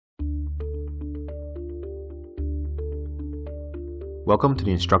Welcome to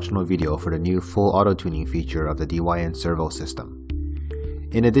the instructional video for the new full auto-tuning feature of the DYN servo system.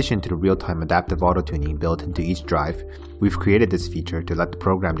 In addition to the real-time adaptive auto-tuning built into each drive, we've created this feature to let the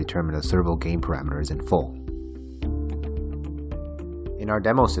program determine the servo gain parameters in full. In our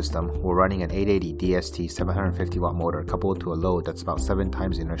demo system, we're running an 880 DST 750W motor coupled to a load that's about 7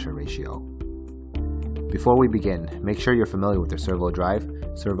 times the inertia ratio. Before we begin, make sure you're familiar with the servo drive,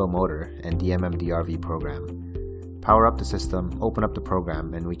 servo motor, and DMM-DRV program. Power up the system, open up the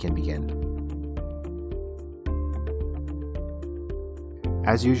program, and we can begin.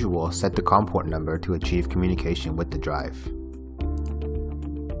 As usual, set the COM port number to achieve communication with the drive.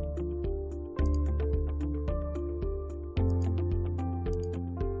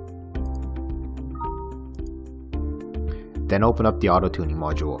 Then open up the auto-tuning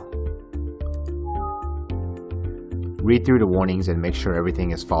module. Read through the warnings and make sure everything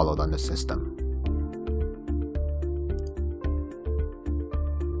is followed on the system.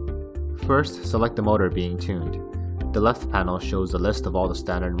 First, select the motor being tuned. The left panel shows a list of all the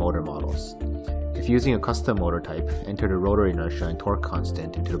standard motor models. If using a custom motor type, enter the rotor inertia and torque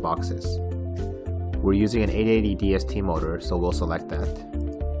constant into the boxes. We're using an 880 DST motor, so we'll select that.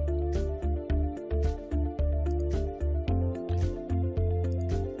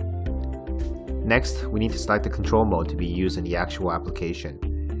 Next, we need to select the control mode to be used in the actual application.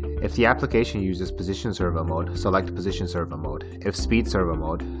 If the application uses position servo mode, select position servo mode. If speed servo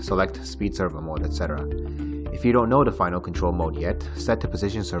mode, select speed servo mode, etc. If you don't know the final control mode yet, set to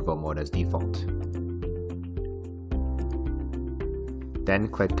position servo mode as default. Then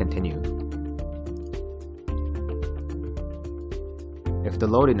click continue. If the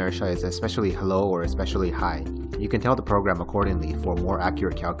load inertia is especially low or especially high, you can tell the program accordingly for more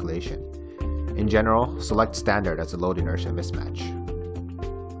accurate calculation. In general, select standard as a load inertia mismatch.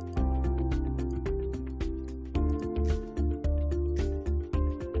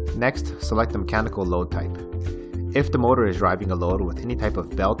 Next, select the mechanical load type. If the motor is driving a load with any type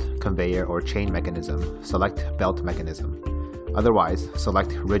of belt, conveyor, or chain mechanism, select belt mechanism. Otherwise,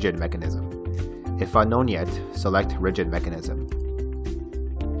 select rigid mechanism. If unknown yet, select rigid mechanism.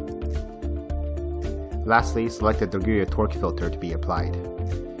 Lastly, select the degree of torque filter to be applied.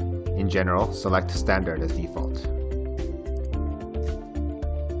 In general, select standard as default.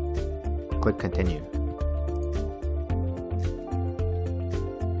 Click continue.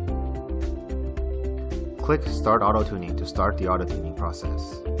 Click Start Auto-Tuning to start the auto-tuning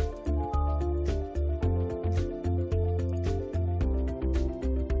process.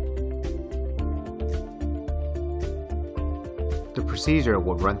 The procedure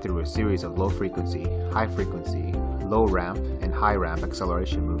will run through a series of low frequency, high frequency, low ramp, and high ramp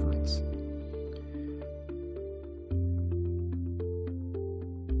acceleration movements.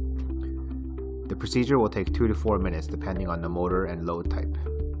 The procedure will take 2 to 4 minutes depending on the motor and load type.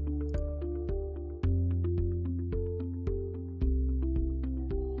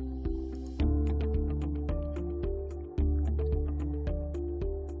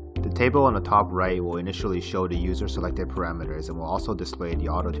 The table on the top right will initially show the user selected parameters and will also display the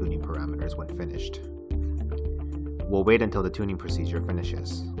auto-tuning parameters when finished. We'll wait until the tuning procedure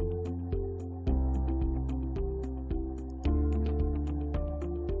finishes.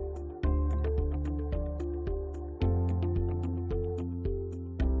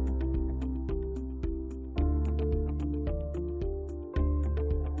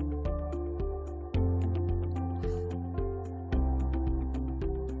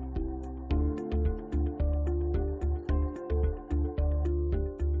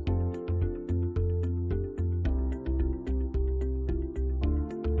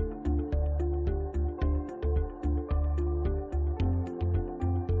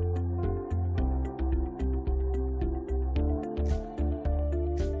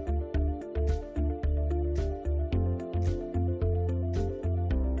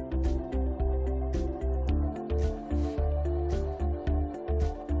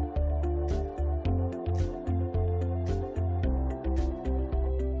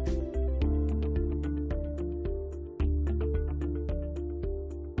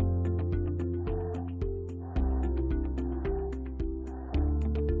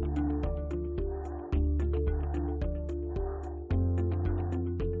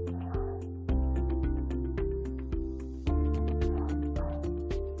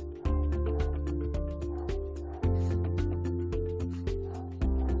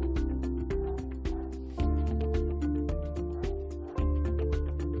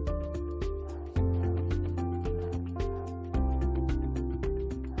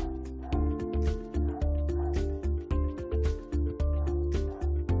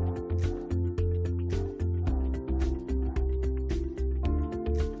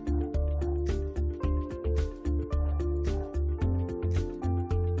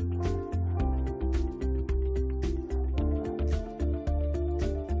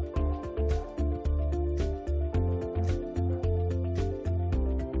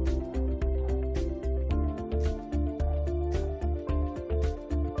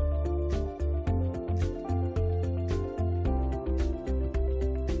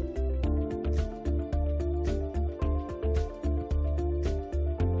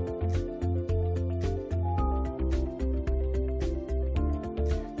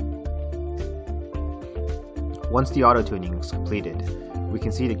 Once the auto-tuning is completed, we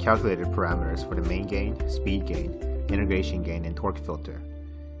can see the calculated parameters for the main gain, speed gain, integration gain, and torque filter.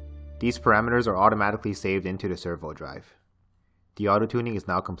 These parameters are automatically saved into the servo drive. The auto-tuning is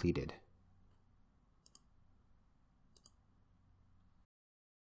now completed.